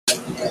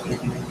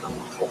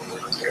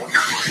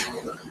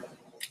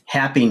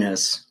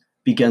Happiness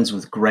begins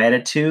with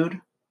gratitude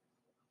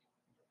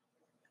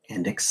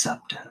and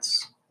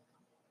acceptance.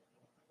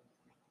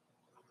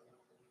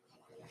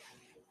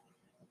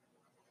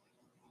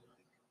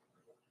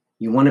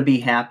 You want to be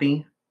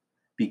happy?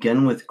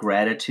 Begin with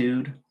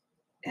gratitude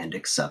and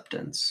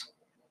acceptance.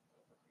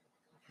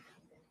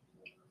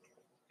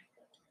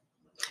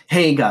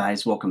 Hey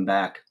guys, welcome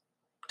back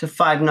to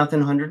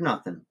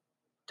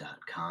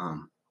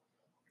 5nothing100nothing.com.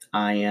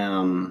 I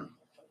am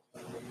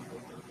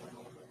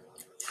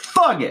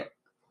Fug It.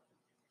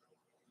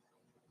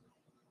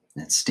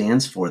 That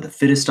stands for the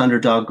fittest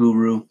underdog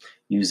guru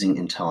using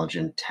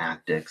intelligent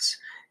tactics.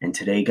 And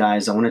today,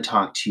 guys, I want to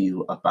talk to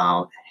you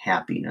about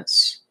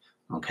happiness.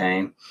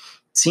 Okay? It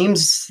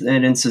seems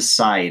that in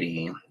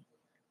society,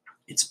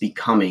 it's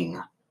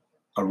becoming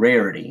a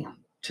rarity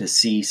to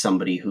see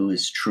somebody who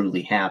is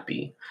truly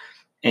happy.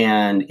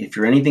 And if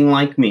you're anything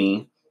like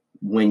me,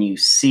 when you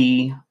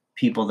see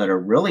people that are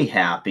really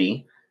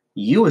happy,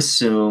 you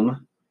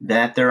assume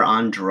that they're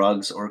on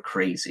drugs or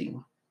crazy,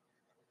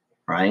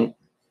 right?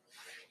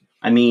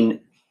 I mean,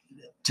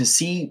 to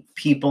see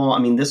people,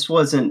 this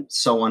wasn't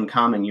so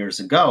uncommon years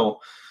ago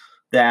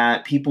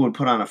that people would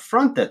put on a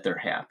front that they're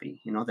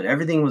happy, that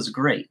everything was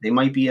great. They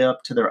might be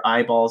up to their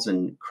eyeballs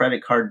in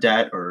credit card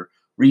debt or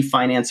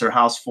refinance their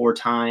house 4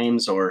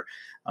 times or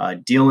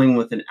dealing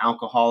with an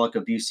alcoholic,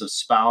 abusive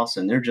spouse.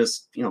 And they're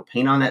just,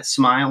 paying on that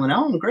smile and,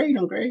 oh, I'm great.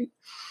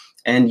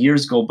 And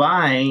years go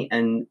by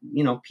and,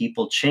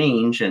 people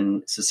change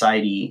and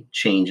society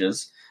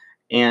changes.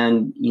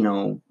 And,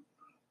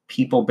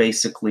 people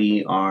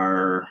basically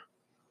are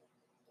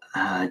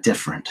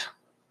different.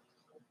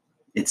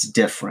 It's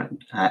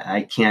different.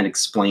 I can't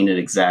explain it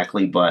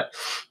exactly, but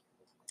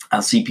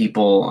I'll see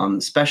people,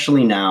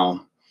 especially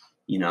now,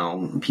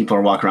 people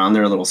are walking around,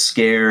 they're a little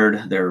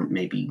scared. They're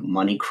maybe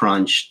money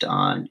crunched,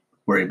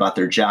 worried about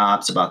their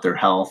jobs, about their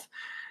health.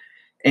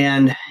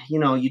 And,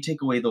 you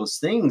take away those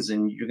things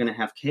and you're going to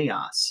have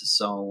chaos.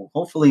 So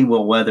hopefully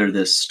we'll weather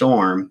this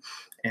storm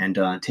and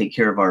take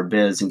care of our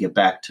biz and get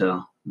back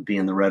to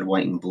being the red,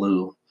 white, and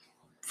blue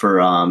for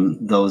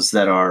those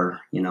that are,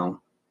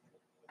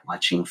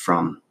 watching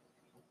from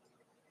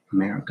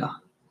America,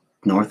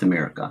 North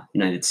America,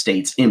 United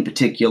States in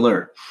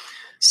particular.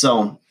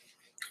 So,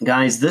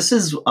 guys, this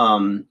is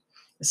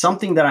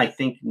something that I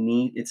think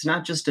it's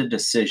not just a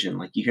decision.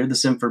 Like you hear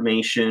this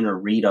information or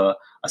read a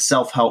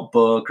self-help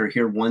book or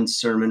hear one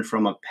sermon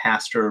from a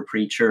pastor or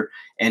preacher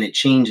and it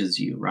changes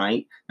you,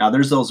 right? Now,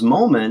 there's those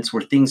moments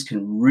where things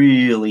can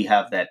really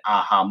have that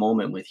aha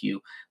moment with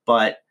you.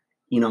 But,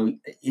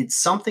 it's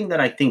something that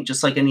I think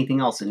just like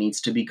anything else, it needs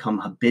to become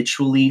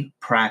habitually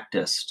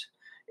practiced.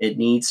 It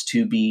needs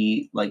to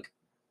be like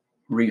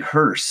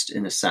rehearsed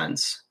in a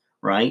sense,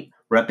 right?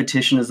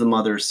 Repetition is the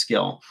mother of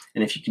skill.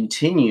 And if you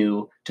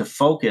continue to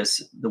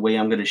focus the way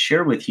I'm going to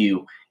share with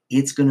you,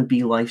 it's going to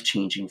be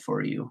life-changing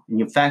for you.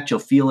 And in fact, you'll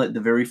feel it the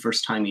very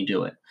first time you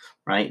do it,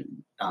 right?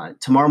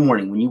 Tomorrow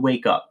morning, when you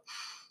wake up,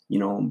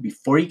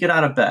 before you get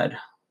out of bed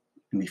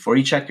and before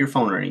you check your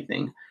phone or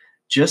anything,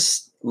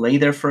 just lay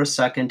there for a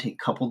second, take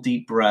a couple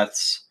deep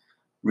breaths,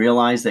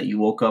 realize that you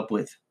woke up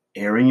with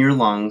air in your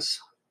lungs,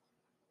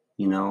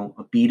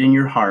 a beat in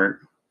your heart,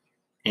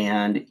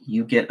 and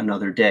you get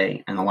another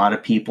day. And a lot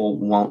of people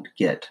won't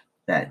get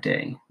that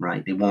day,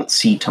 right? They won't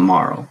see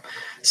tomorrow.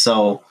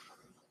 So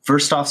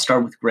first off,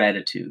 start with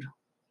gratitude.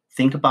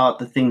 Think about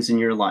the things in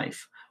your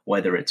life,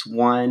 whether it's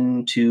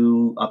 1,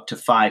 2, up to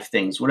 5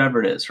 things,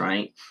 whatever it is,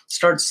 right?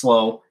 Start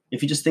slow.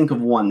 If you just think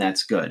of one,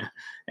 that's good.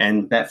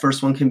 And that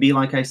first one can be,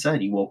 like I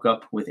said, you woke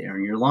up with air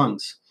in your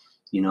lungs,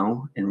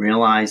 and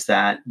realize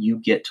that you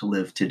get to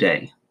live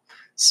today.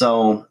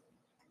 So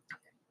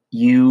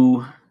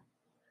you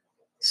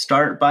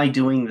start by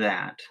doing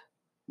that.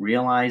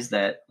 Realize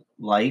that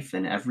life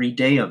and every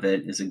day of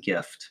it is a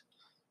gift.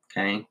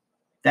 Okay.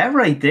 That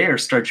right there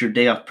starts your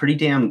day off pretty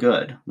damn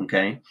good.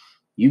 Okay.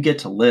 You get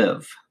to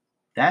live.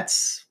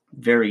 That's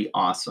very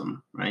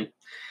awesome, right?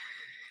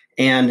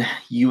 And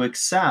you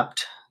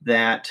accept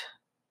that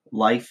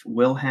life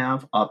will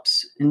have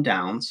ups and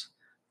downs,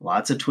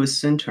 lots of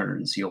twists and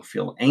turns. You'll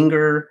feel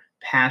anger,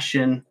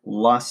 passion,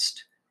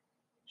 lust,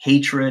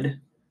 hatred,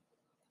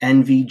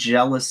 envy,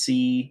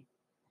 jealousy,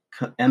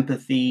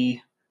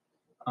 empathy,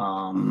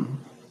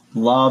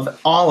 love,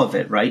 all of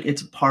it, right?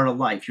 It's a part of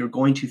life. You're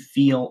going to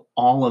feel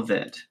all of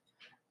it.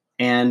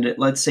 And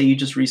let's say you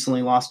just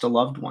recently lost a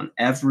loved one.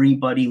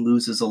 Everybody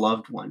loses a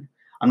loved one.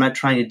 I'm not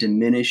trying to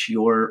diminish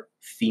your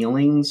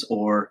feelings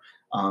or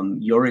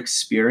your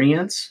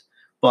experience,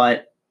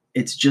 but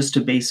it's just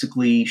to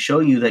basically show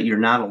you that you're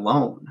not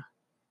alone.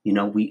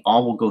 We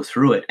all will go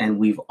through it, and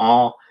we've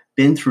all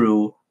been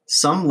through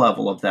some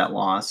level of that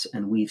loss,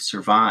 and we've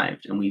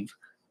survived, and we've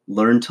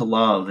learned to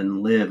love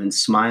and live and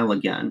smile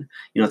again.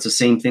 It's the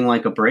same thing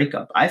like a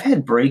breakup. I've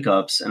had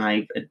breakups, and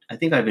I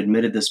think I've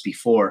admitted this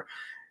before,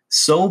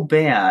 so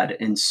bad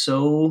and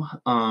so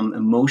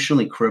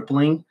emotionally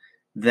crippling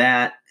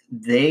that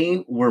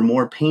they were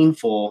more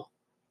painful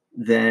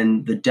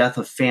than the death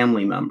of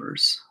family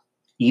members.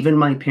 even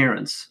my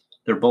parents,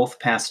 they're both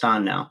passed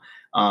on now.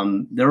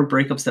 There were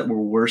breakups that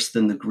were worse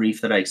than the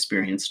grief that I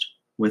experienced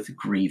with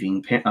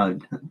grieving,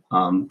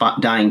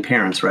 dying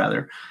parents,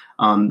 rather.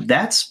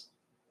 That's,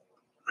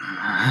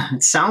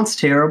 it sounds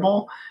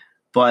terrible,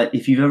 but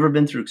if you've ever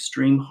been through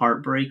extreme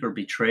heartbreak or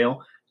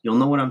betrayal, you'll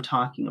know what I'm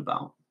talking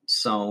about.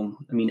 So,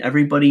 I mean,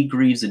 everybody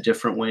grieves a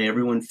different way.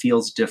 Everyone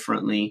feels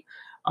differently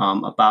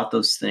about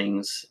those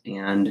things,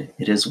 and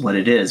it is what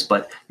it is.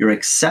 But your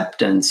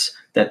acceptance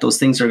that those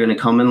things are going to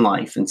come in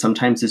life, and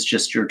sometimes it's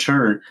just your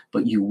turn,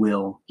 but you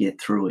will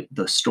get through it.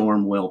 The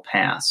storm will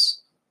pass.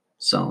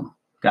 So,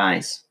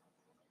 guys,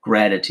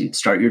 gratitude.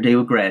 Start your day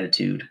with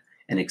gratitude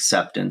and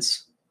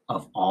acceptance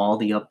of all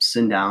the ups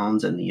and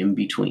downs and the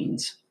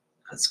in-betweens.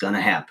 It's going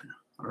to happen.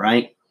 All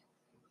right?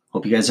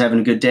 Hope you guys are having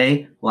a good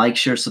day. Like,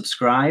 share,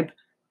 subscribe,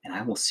 and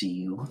I will see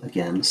you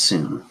again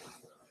soon.